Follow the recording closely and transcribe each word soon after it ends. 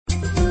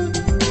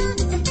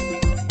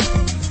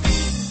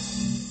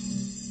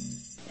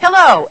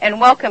Hello, and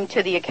welcome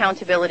to the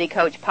Accountability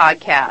Coach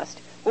podcast,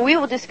 where we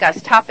will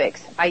discuss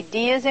topics,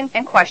 ideas,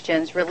 and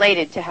questions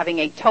related to having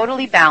a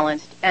totally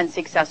balanced and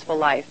successful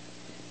life.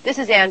 This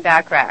is Ann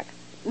Bachrach.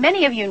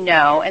 Many of you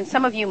know, and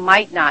some of you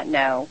might not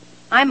know,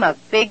 I'm a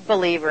big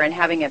believer in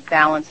having a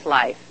balanced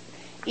life.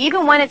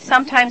 Even when it's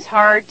sometimes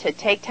hard to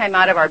take time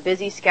out of our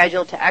busy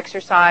schedule to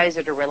exercise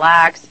or to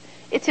relax,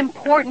 it's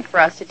important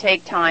for us to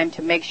take time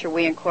to make sure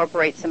we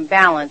incorporate some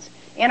balance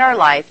in our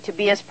life to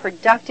be as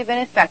productive and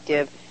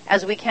effective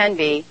as we can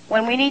be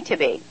when we need to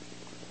be.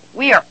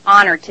 We are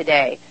honored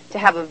today to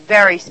have a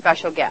very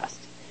special guest.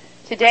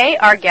 Today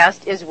our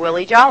guest is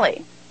Willie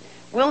Jolley.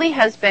 Willie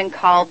has been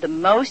called the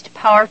most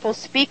powerful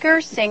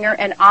speaker, singer,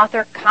 and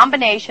author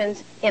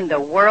combinations in the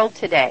world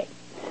today.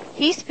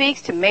 He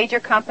speaks to major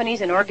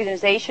companies and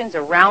organizations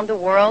around the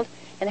world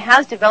and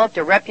has developed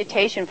a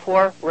reputation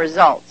for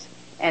results.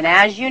 And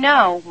as you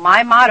know,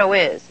 my motto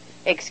is,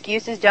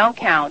 excuses don't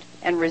count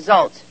and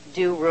results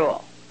do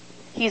rule.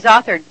 He's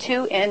authored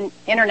 2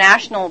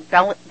 international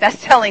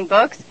best-selling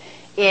books,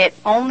 It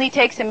Only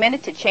Takes a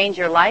Minute to Change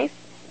Your Life,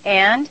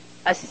 and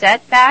A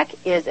Setback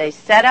is a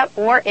Setup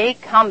or a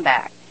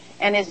Comeback.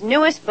 And his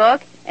newest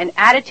book, An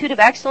Attitude of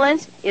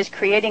Excellence, is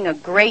creating a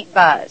great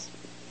buzz.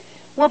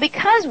 Well,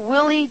 because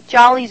Willie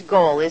Jolley's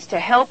goal is to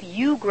help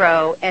you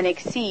grow and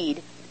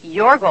exceed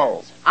your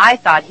goals, I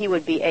thought he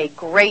would be a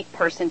great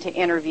person to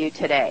interview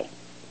today.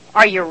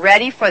 Are you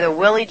ready for the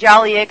Willie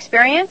Jolley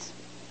experience?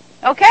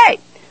 Okay.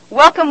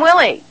 Welcome,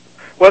 Willie.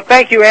 Well,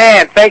 thank you,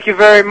 Ann. Thank you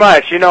very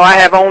much. You know, I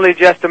have only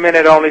just a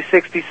minute, only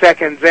 60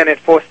 seconds in it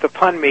forced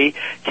upon me.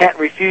 Can't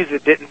refuse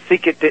it, didn't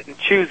seek it, didn't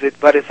choose it,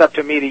 but it's up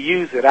to me to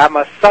use it. I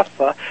must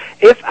suffer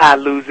if I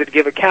lose it,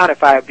 give account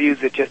if I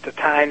abuse it. Just a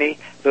tiny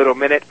little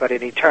minute, but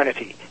an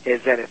eternity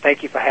is in it.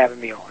 Thank you for having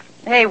me on.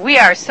 Hey, we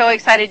are so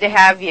excited to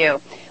have you.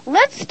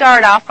 Let's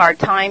start off our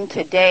time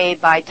today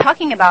by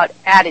talking about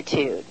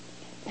attitude.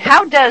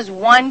 How does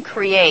one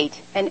create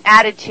an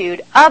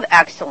attitude of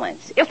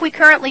excellence if we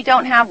currently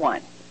don't have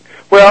one?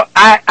 Well,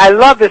 I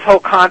love this whole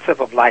concept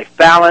of life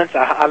balance.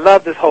 I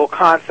love this whole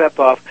concept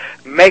of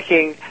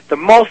making the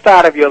most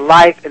out of your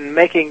life and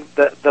making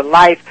the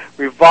life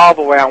revolve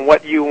around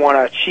what you want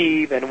to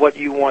achieve and what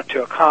you want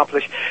to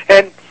accomplish.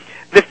 And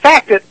the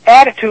fact that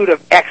attitude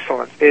of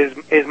excellence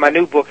is my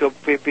new book.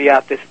 It'll be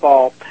out this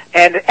fall.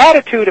 And the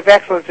attitude of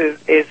excellence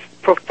is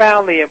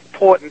profoundly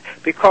important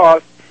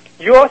because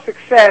your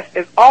success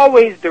is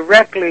always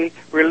directly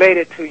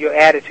related to your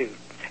attitude.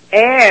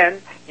 And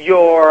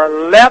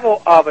your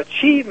level of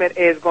achievement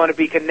is going to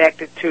be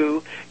connected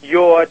to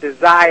your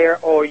desire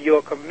or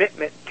your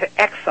commitment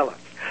to excellence.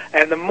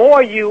 And the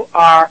more you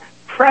are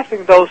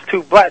pressing those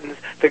 2 buttons,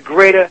 the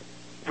greater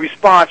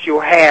response you'll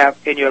have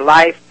in your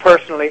life,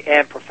 personally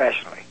and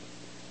professionally.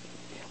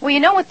 Well, you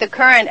know, with the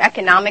current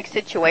economic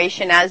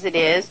situation as it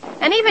is,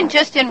 and even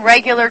just in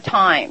regular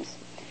times,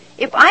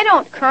 if I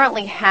don't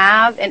currently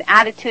have an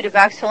attitude of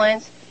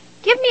excellence,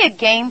 give me a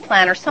game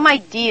plan or some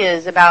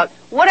ideas about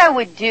what I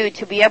would do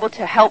to be able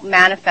to help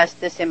manifest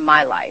this in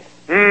my life.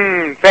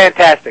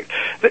 Fantastic.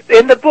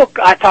 In the book,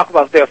 I talk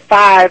about there are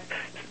 5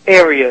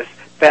 areas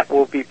that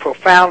will be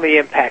profoundly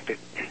impacted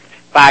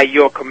by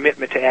your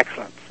commitment to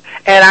excellence.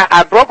 And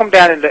I broke them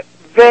down into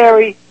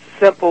very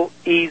simple,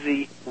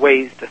 easy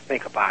ways to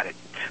think about it.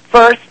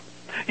 First,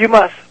 you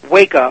must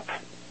wake up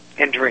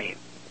and dream.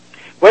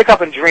 Wake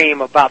up and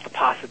dream about the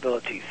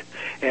possibilities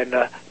and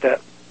the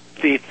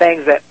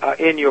things that are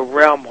in your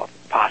realm of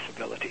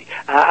possibility.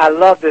 I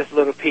love this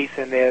little piece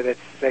in there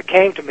that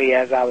came to me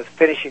as I was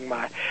finishing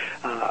my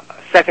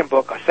second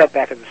book, A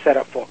Setback is a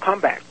Setup for a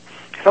Comeback.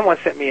 Someone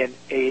sent me an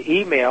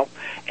email,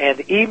 and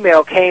the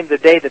email came the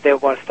day that they were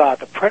going to start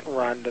the print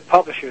run. The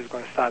publisher was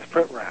going to start the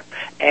print run.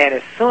 And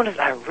as soon as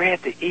I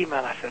read the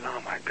email, I said,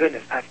 oh, my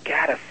goodness, I've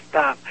got to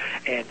stop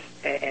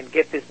and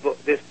get this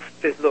book, this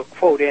little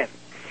quote in.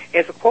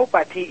 It's a quote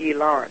by T.E.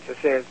 Lawrence. It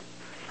says,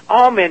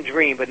 all men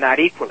dream, but not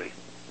equally.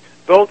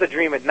 Those that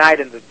dream at night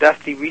in the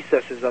dusty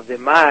recesses of their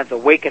minds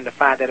awaken to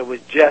find that it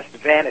was just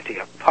vanity,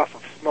 a puff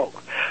of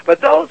smoke.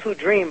 But those who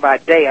dream by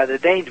day are the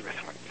dangerous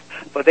ones,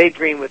 for they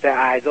dream with their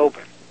eyes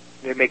open.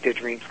 They make their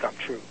dreams come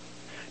true.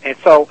 And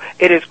so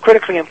it is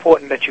critically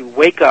important that you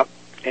wake up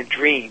and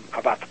dream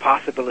about the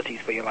possibilities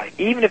for your life.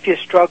 Even if you're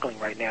struggling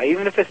right now,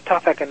 even if it's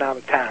tough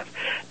economic times,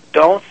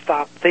 don't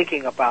stop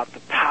thinking about the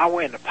power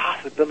and the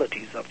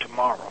possibilities of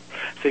tomorrow.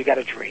 So you got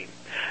to dream.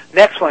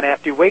 Next one,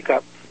 after you wake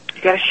up,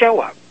 you got to show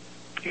up.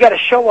 You got to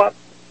show up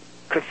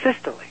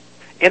consistently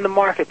in the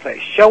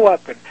marketplace. Show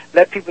up and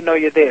let people know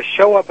you're there.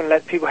 Show up and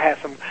let people have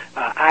some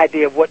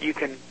idea of what you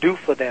can do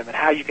for them and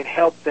how you can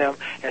help them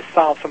and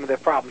solve some of their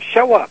problems.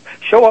 Show up.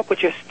 Show up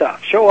with your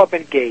stuff. Show up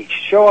engaged.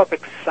 Show up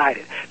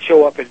excited.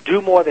 Show up and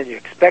do more than you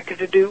expected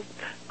to do.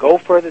 Go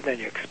further than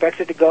you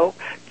expected to go.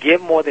 Give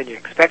more than you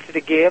expected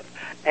to give.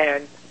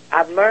 And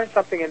I've learned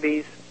something in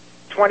these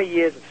 20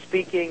 years of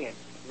speaking and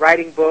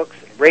writing books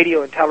and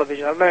radio and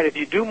television. I've learned if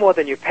you do more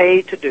than you're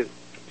paid to do,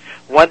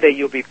 one day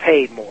you'll be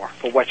paid more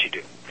for what you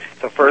do.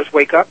 So first,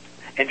 wake up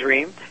and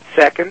dream.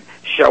 Second,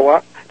 show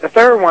up. The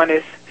third one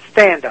is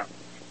stand up.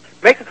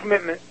 Make a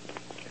commitment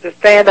to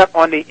stand up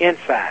on the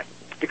inside.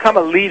 Become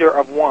a leader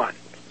of one.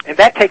 And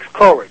that takes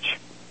courage.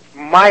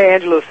 Maya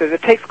Angelou says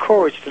it takes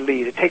courage to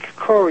lead. It takes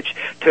courage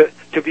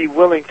to be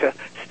willing to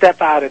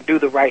step out and do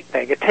the right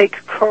thing. It takes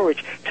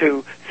courage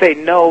to say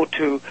no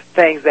to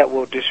things that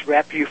will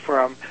disrupt you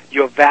from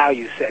your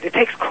value set. It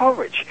takes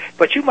courage.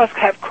 But you must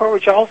have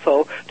courage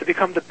also to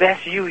become the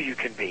best you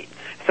can be.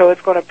 So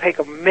it's going to take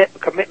a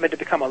commitment to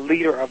become a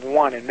leader of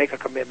one and make a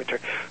commitment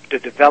to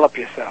develop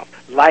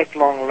yourself.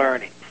 Lifelong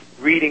learning,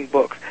 reading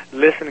books,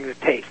 listening to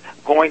tapes,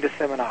 going to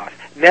seminars,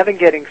 never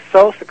getting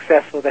so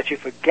successful that you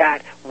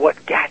forgot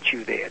what got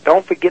you there.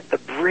 Don't forget the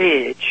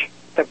bridge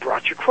that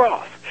brought you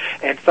across.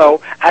 And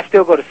so I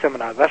still go to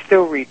seminars. I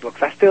still read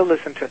books. I still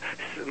listen to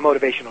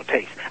motivational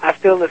tapes. I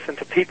still listen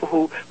to people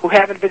who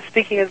haven't been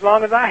speaking as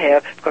long as I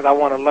have because I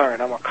want to learn.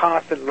 I'm a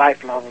constant,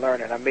 lifelong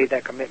learner, and I made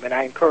that commitment.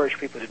 I encourage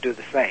people to do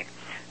the same.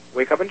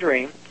 Wake up and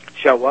dream,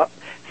 show up,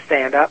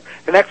 stand up.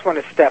 The next one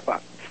is step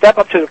up. Step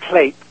up to the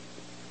plate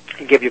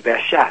and give your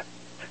best shot.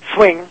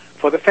 Swing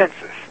for the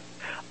fences.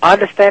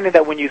 Understanding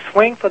that when you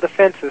swing for the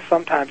fences,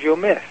 sometimes you'll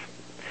miss.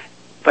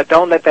 But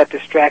don't let that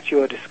distract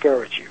you or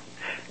discourage you.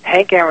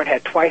 Hank Aaron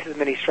had twice as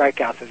many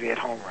strikeouts as he had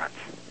home runs.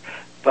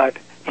 But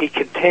he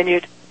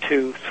continued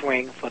to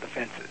swing for the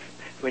fences.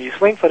 When you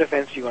swing for the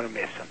fence, you're going to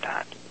miss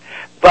sometimes.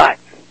 But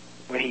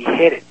when he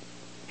hit it,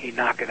 he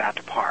knocked it out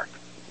the park.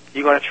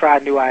 You're going to try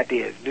new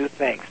ideas, new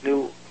things,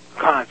 new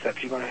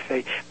concepts. You're going to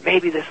say,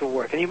 maybe this will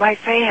work. And you might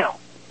fail.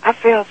 I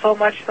fail so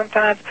much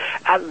sometimes.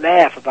 I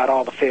laugh about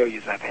all the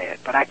failures I've had.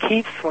 But I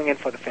keep swinging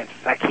for the fences.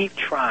 I keep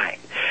trying.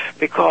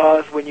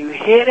 Because when you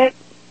hit it,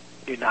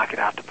 you knock it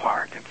out the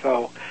park. And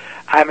so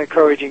I'm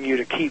encouraging you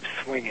to keep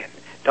swinging.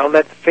 Don't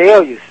let the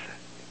failures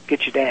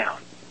get you down.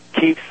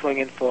 Keep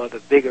swinging for the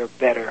bigger,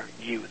 better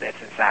you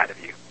that's inside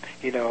of you.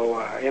 You know,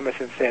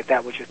 Emerson said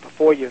that which is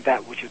before you and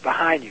that which is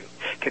behind you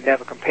can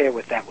never compare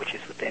with that which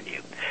is within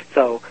you.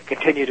 So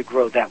continue to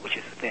grow that which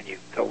is within you.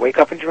 So wake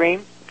up and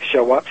dream,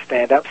 show up,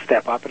 stand up,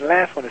 step up, and the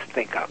last one is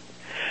think up.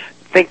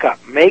 Think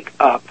up. Make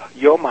up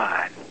your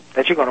mind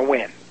that you're going to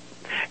win.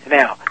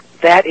 Now,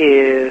 that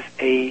is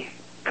a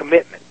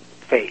commitment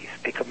phase,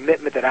 a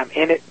commitment that I'm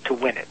in it to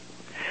win it.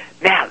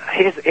 Now,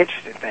 here's the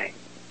interesting thing.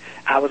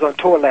 I was on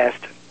tour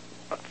last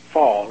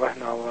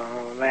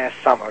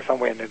summer,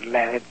 somewhere in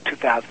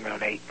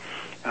 2008,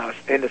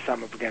 in the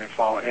summer, beginning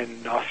fall,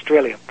 in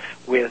Australia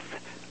with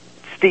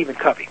Stephen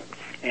Covey.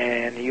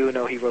 And you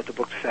know he wrote the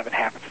book, The 7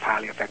 Habits of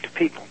Highly Effective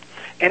People.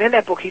 And in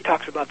that book, he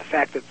talks about the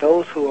fact that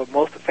those who are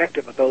most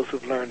effective are those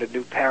who've learned a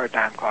new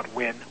paradigm called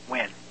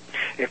win-win.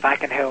 If I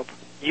can help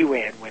you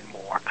win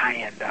more, I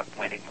end up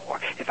winning more.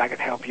 If I can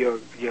help your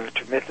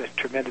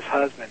tremendous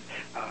husband,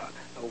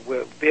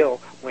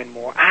 Bill, win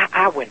more,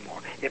 I win more.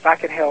 If I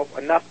can help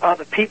enough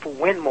other people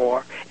win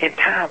more, in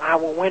time I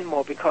will win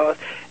more because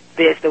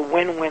there's the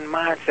win-win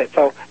mindset.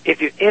 So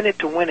if you're in it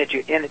to win it,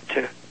 you're in it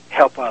to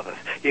help others.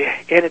 You're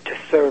in it to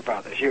serve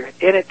others. You're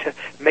in it to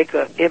make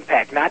an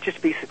impact, not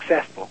just be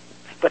successful,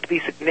 but to be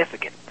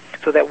significant.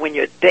 So that when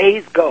your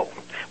days go,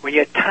 when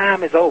your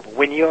time is over,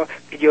 when your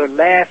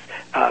last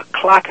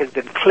clock has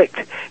been clicked,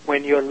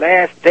 when your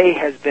last day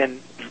has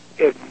been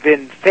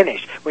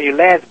finished, when your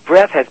last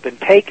breath has been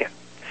taken,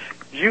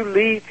 you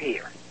leave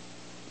here.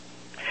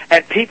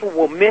 And people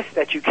will miss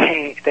that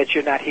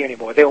you're not here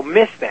anymore. They'll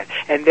miss that.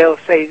 And they'll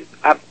say,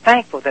 I'm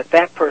thankful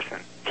that person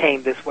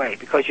came this way.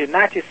 Because you're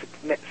not just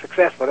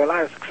successful. There are a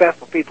lot of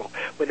successful people.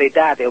 When they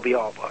die, they'll be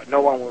over.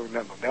 No one will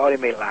remember them. They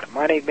made a lot of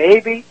money,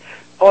 maybe.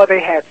 Or they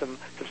had some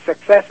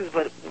successes.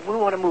 But we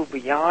want to move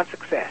beyond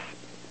success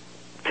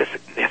to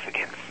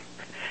significance.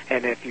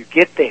 And if you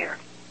get there,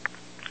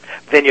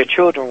 then your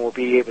children will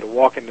be able to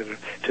walk into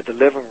the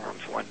living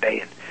rooms one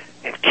day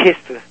and kiss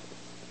the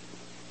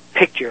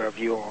picture of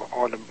you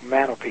on the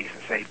mantelpiece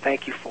and say,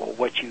 thank you for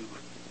what you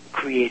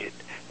created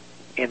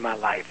in my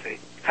life, the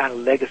kind of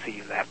legacy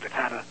you left, the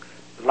kind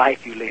of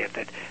life you lived,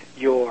 that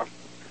your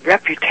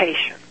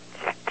reputation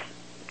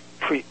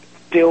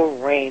still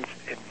reigns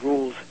and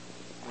rules.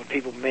 When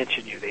people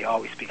mention you, they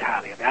always speak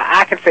highly of you.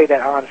 I can say that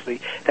honestly.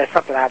 That's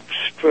something I've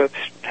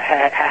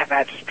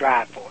had to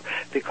strive for,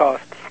 because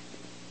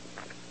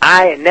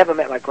I had never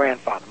met my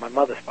grandfather, my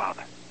mother's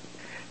father,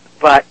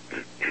 but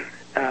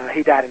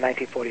he died in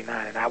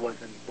 1949, and I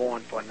wasn't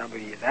born for a number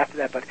of years after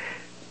that. But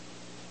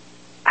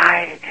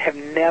I have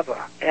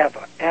never,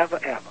 ever, ever,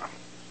 ever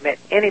met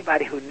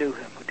anybody who knew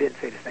him who didn't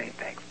say the same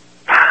thing.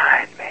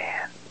 Fine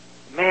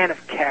man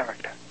of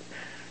character.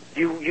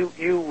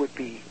 You would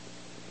be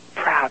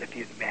proud if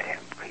you'd met him.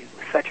 He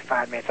was such a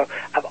fine man. So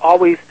I've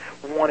always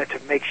wanted to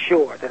make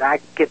sure that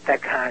I get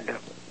that kind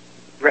of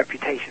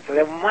reputation, so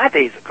that when my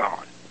days are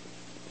gone,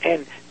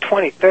 and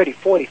 20, 30,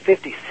 40,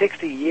 50,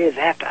 60 years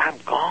after I'm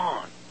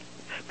gone,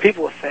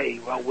 people will say,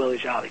 well, Willie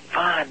Jolly,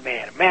 fine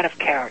man, a man of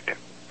character,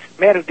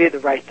 a man who did the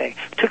right thing,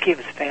 took care of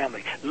his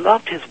family,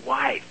 loved his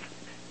wife,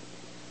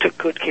 took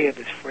good care of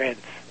his friends,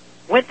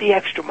 went the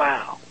extra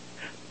mile.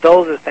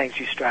 Those are the things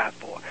you strive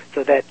for.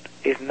 So that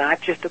is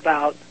not just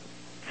about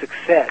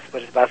success,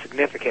 but it's about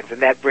significance,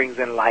 and that brings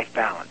in life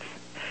balance.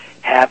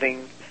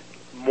 Having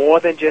more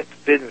than just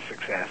business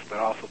success, but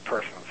also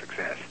personal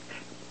success.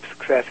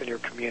 Success in your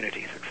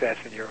community, success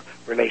in your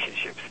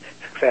relationships,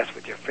 success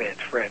with your friends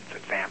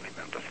and family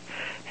members,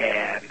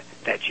 and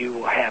that you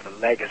will have a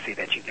legacy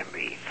that you can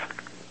leave.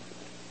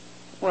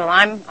 Well,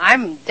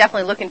 I'm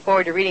definitely looking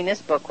forward to reading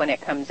this book when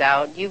it comes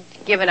out. You've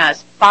given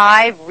us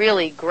 5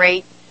 really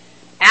great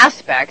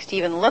aspects to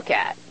even look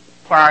at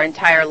for our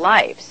entire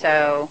life.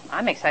 So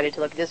I'm excited to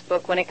look at this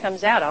book when it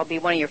comes out. I'll be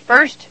one of your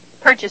first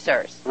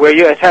purchasers. Well,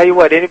 I tell you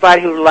what,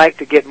 anybody who would like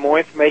to get more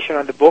information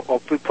on the book, or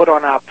we put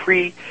on our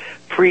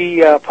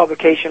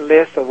pre-publication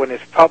list, so when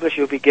it's published,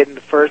 you'll be getting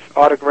the first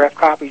autographed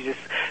copy. Just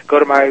go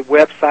to my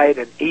website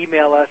and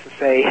email us and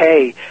say,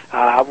 hey,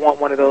 I want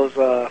one of those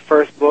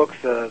first books,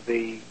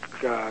 the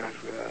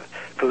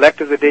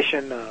collector's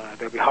edition,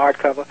 there'll be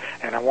hardcover,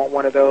 and I want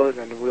one of those,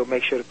 and we'll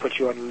make sure to put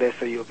you on the list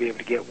so you'll be able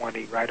to get one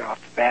right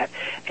off the bat.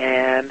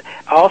 And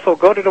also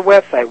go to the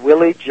website,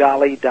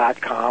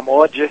 williejolly.com,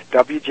 or just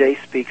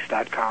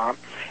wjspeaks.com,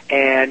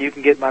 and you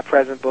can get my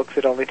present books.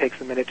 It only takes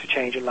a minute to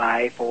change your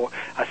life, or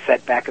A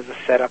Setback is a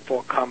Setup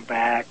for a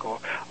Comeback,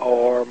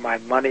 or my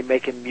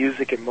money-making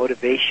music and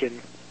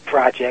motivation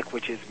project,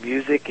 which is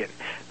music and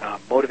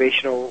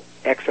motivational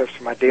excerpts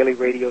from my daily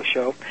radio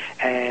show,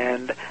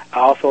 and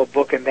also a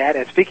book in that.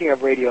 And speaking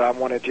of radio, I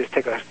want to just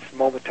take a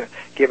moment to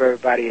give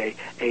everybody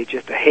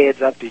just a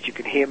heads up that you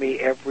can hear me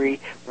every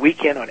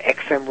weekend on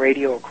XM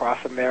Radio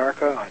across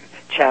America on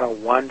channel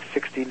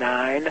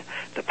 169,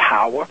 The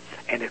Power,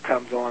 and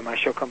my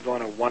show comes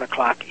on at 1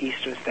 o'clock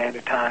Eastern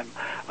Standard Time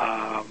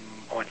on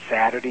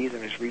Saturdays,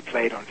 and it's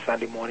replayed on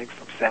Sunday mornings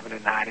from 7 to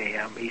 9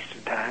 a.m.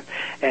 Eastern Time.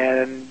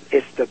 And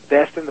it's the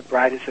best and the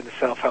brightest in the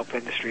self-help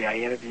industry I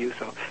interview,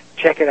 so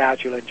check it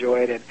out. You'll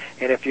enjoy it. And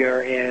if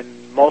you're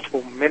in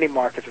many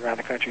markets around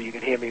the country, you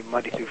can hear me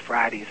Monday through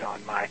Fridays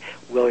on my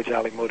Willie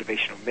Jolly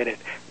Motivational Minute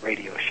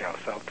radio show.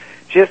 So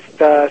just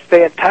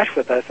stay in touch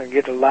with us and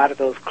get a lot of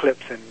those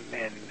clips and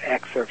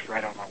excerpts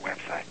right on my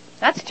website.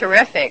 That's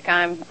terrific.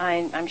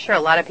 I'm sure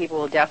a lot of people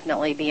will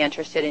definitely be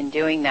interested in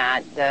doing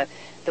that.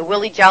 The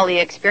Willie Jolly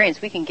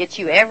experience, we can get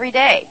you every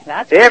day.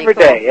 That's every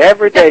cool.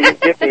 Every day. You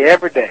get me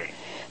every day.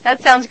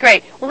 That sounds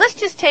great. Well, let's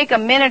just take a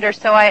minute or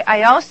so.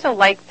 I also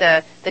like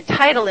the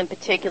title in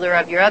particular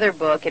of your other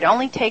book, It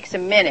Only Takes a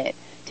Minute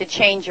to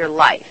Change Your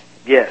Life.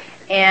 Yes.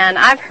 And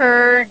I've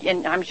heard,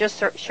 and I'm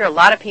just sure a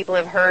lot of people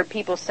have heard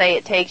people say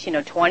it takes,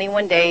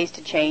 21 days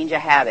to change a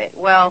habit.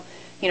 Well,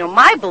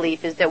 my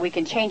belief is that we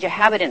can change a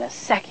habit in a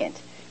second.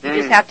 You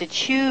just have to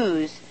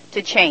choose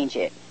to change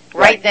it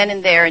right then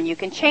and there, and you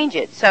can change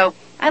it. So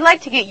I'd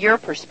like to get your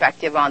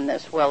perspective on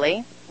this,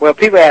 Willie. Well,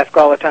 people ask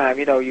all the time,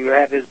 you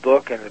have this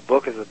book, and the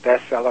book is a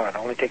bestseller, and it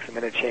only takes a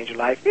minute to change your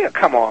life. Yeah,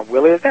 come on,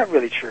 Willie, is that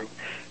really true?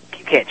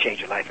 You can't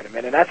change your life in a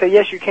minute. And I say,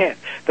 yes, you can.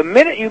 The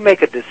minute you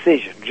make a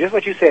decision, just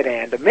what you said,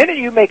 Ann, the minute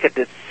you make a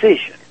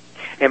decision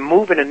and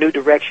move in a new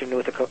direction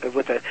with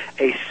a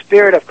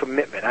spirit of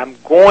commitment, I'm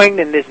going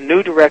in this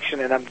new direction,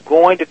 and I'm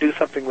going to do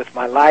something with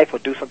my life or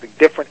do something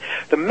different.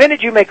 The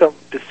minute you make a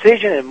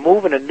decision and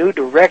move in a new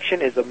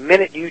direction is the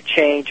minute you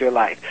change your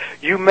life.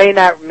 You may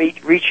not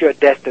reach your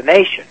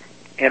destination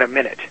in a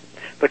minute,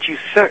 but you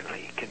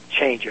certainly can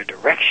change your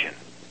direction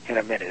in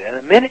a minute. And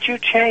the minute you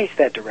change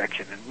that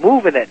direction and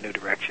move in that new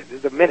direction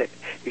is the minute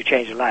you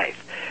change your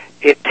life.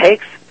 It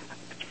takes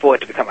for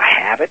it to become a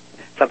habit,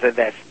 something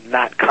that's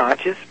not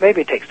conscious.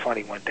 Maybe it takes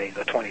 21 days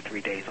or 23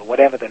 days or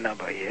whatever the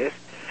number is,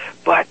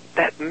 but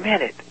that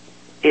minute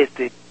is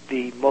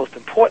the most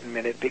important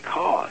minute,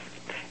 because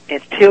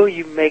until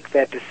you make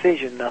that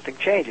decision, nothing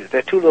changes. There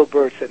are 2 little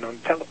birds sitting on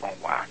the telephone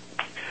wire.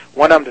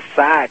 One of them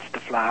decides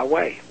to fly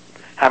away.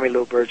 How many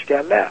little birds you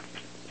got left?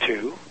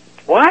 2.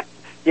 What?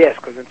 Yes,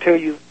 because until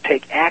you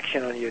take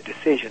action on your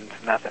decisions,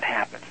 nothing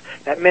happens.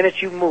 That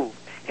minute you move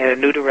in a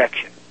new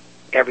direction,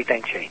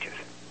 everything changes.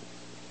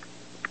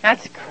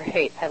 That's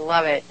great. I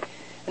love it.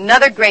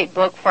 Another great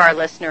book for our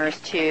listeners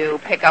to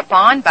pick up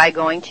on by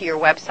going to your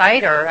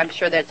website, or I'm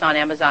sure that's on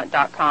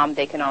Amazon.com.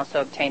 They can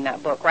also obtain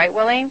that book, right,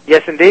 Willie?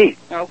 Yes, indeed.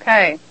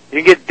 Okay. You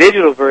can get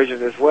digital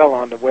versions as well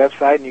on the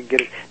website, and you can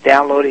get it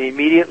downloaded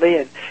immediately.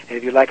 And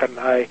if you like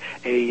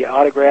a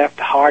autographed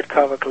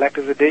hardcover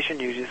collector's edition,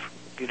 you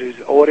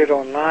just order it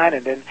online,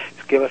 and then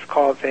just give us a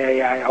call and say,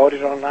 hey, I ordered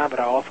it online, but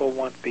I also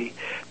want the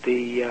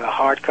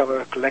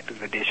hardcover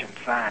collector's edition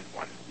signed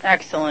one.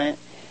 Excellent.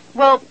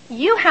 Well,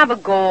 you have a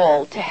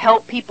goal to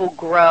help people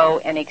grow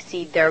and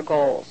exceed their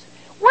goals.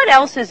 What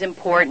else is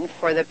important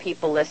for the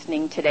people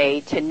listening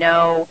today to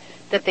know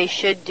that they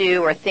should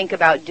do or think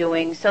about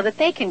doing so that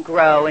they can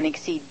grow and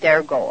exceed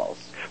their goals?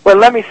 Well,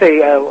 let me say,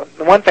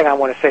 one thing I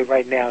want to say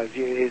right now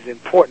is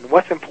important.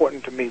 What's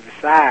important to me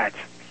besides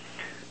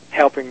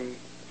helping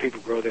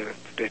people grow their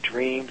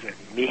dreams and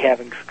me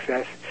having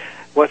success,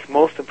 what's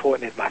most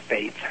important is my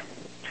faith.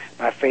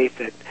 My faith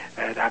that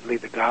I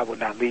believe that God will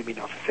not leave me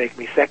nor forsake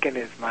me. Second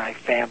is my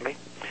family.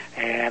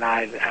 And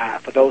I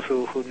for those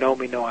who know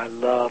me know I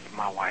love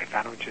my wife.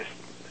 I don't just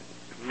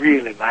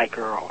really like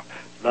her or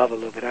love a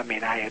little bit. I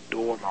mean, I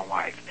adore my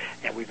wife.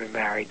 And we've been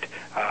married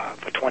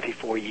for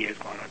 24 years,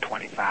 going on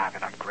 25,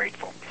 and I'm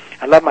grateful.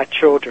 I love my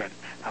children.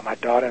 my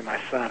daughter and my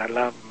son. I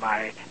love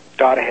my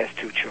daughter has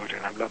 2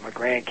 children. I love my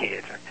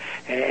grandkids.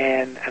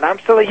 And I'm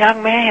still a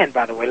young man,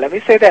 by the way. Let me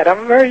say that. I'm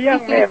a very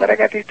young man, but I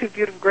got these 2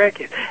 beautiful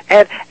grandkids.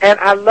 And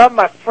I love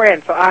my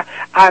friends. So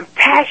I'm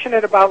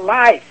passionate about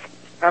life.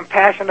 I'm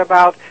passionate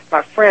about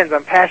my friends.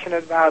 I'm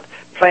passionate about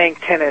playing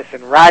tennis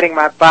and riding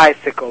my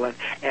bicycle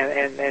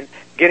and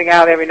getting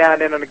out every now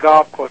and then on the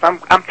golf course.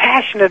 I'm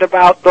passionate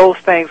about those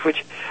things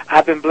which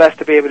I've been blessed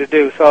to be able to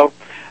do. So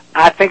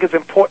I think it's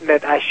important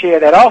that I share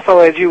that. Also,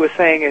 as you were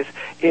saying,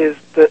 is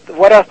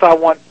what else do I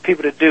want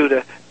people to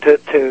do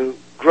to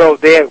grow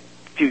their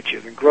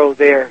futures and grow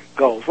their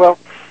goals? Well,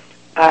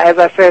 as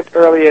I said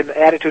earlier in the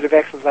Attitude of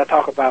Excellence, I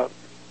talk about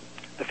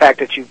the fact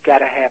that you've got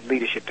to have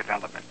leadership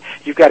development.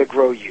 You've got to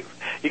grow you.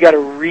 You've got to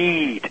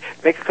read.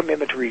 Make a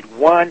commitment to read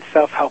one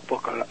self-help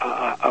book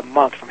a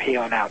month from here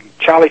on out. And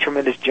Charlie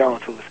Tremendous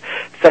Jones, who was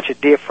such a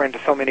dear friend to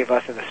so many of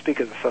us in the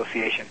Speakers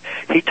Association,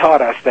 he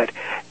taught us that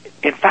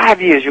in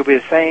 5 years you'll be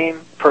the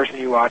same person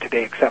you are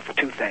today except for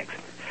 2 things.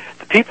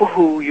 The people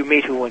who you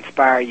meet who will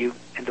inspire you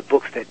and the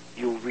books that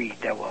you'll read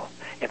that will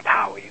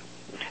empower you.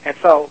 And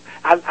so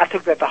I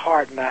took that to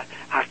heart, and I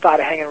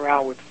started hanging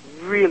around with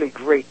really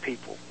great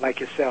people like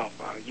yourself,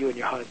 you and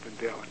your husband,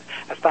 Bill.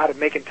 And I started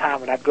making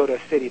time when I'd go to a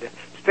city to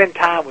spend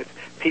time with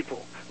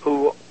people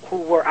who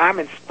I'm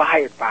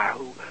inspired by,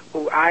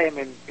 who I am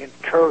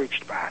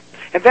encouraged by.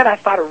 And then I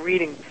started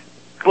reading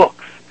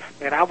books.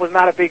 And I was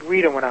not a big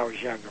reader when I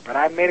was younger, but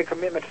I made a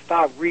commitment to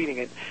start reading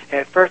it.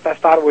 And at first I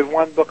started with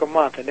 1 book a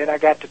month, and then I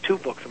got to 2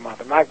 books a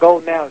month. And my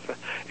goal now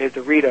is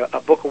to read a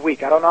book a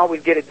week. I don't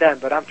always get it done,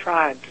 but I'm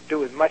trying to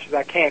do as much as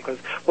I can, because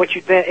what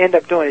you then end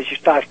up doing is you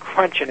start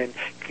crunching and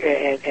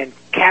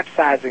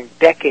capsizing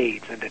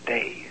decades into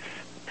days.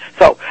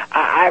 So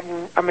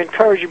I'm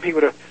encouraging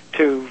people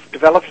to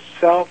develop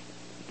yourself,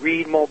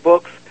 read more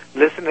books,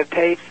 listen to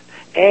tapes,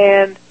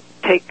 and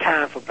take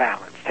time for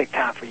balance. Take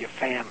time for your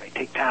family.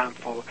 Take time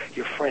for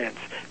your friends.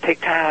 Take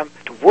time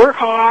to work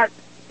hard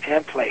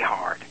and play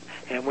hard.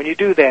 And when you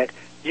do that,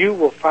 you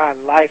will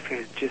find life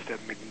is just a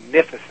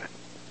magnificent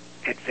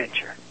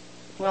adventure.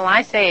 Well,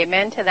 I say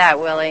amen to that,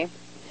 Willie.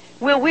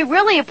 Will, we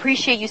really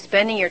appreciate you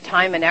spending your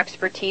time and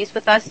expertise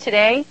with us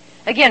today.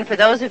 Again, for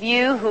those of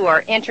you who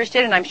are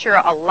interested, and I'm sure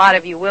a lot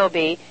of you will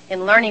be,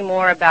 in learning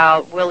more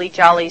about Willie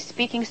Jolly's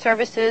speaking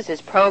services,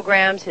 his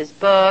programs, his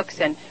books,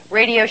 and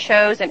radio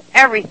shows, and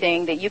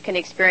everything that you can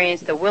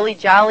experience, the Willie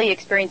Jolly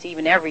experience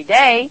even every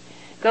day,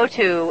 go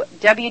to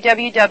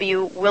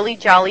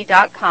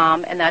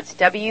www.williejolly.com, and that's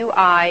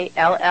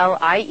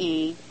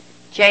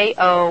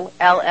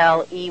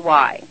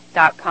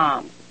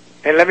WILLIEJOLLEY.com.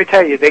 And let me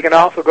tell you, they can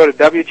also go to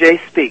WJ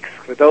Speaks.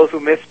 For those who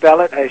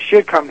misspell it, it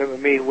should come to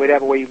me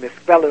whatever way you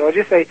misspell it, or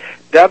just say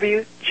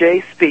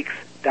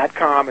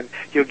WJSpeaks.com, and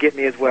you'll get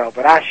me as well.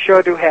 But I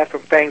sure do have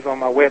some things on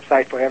my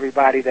website for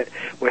everybody that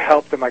will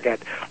help them. I got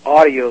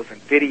audios and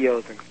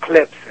videos and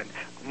clips and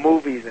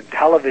movies and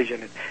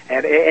television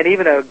and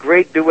even a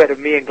great duet of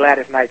me and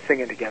Gladys Knight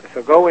singing together.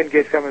 So go and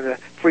get some of the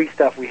free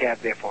stuff we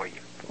have there for you.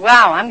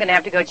 Wow, I'm going to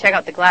have to go check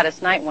out the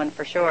Gladys Knight one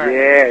for sure.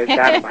 Yeah, it's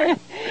dynamite.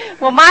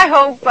 Well, my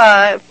hope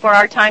for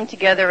our time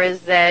together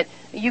is that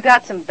you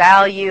got some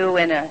value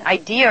and an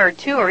idea or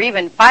 2 or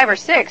even 5 or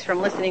 6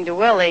 from listening to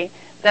Willie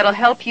that'll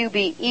help you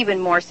be even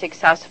more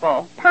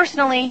successful,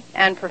 personally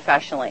and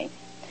professionally.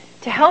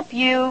 To help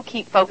you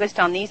keep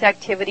focused on these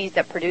activities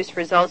that produce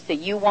results that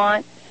you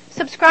want,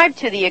 subscribe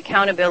to the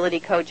Accountability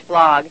Coach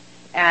blog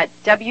at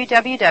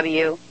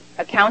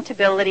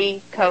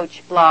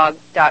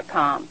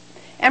www.accountabilitycoachblog.com.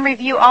 and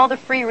review all the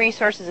free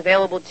resources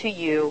available to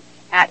you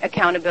at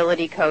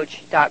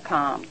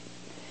accountabilitycoach.com.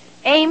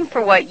 Aim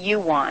for what you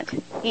want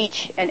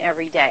each and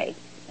every day.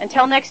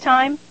 Until next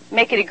time,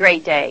 make it a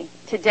great day,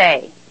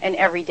 today and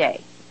every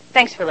day.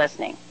 Thanks for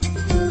listening.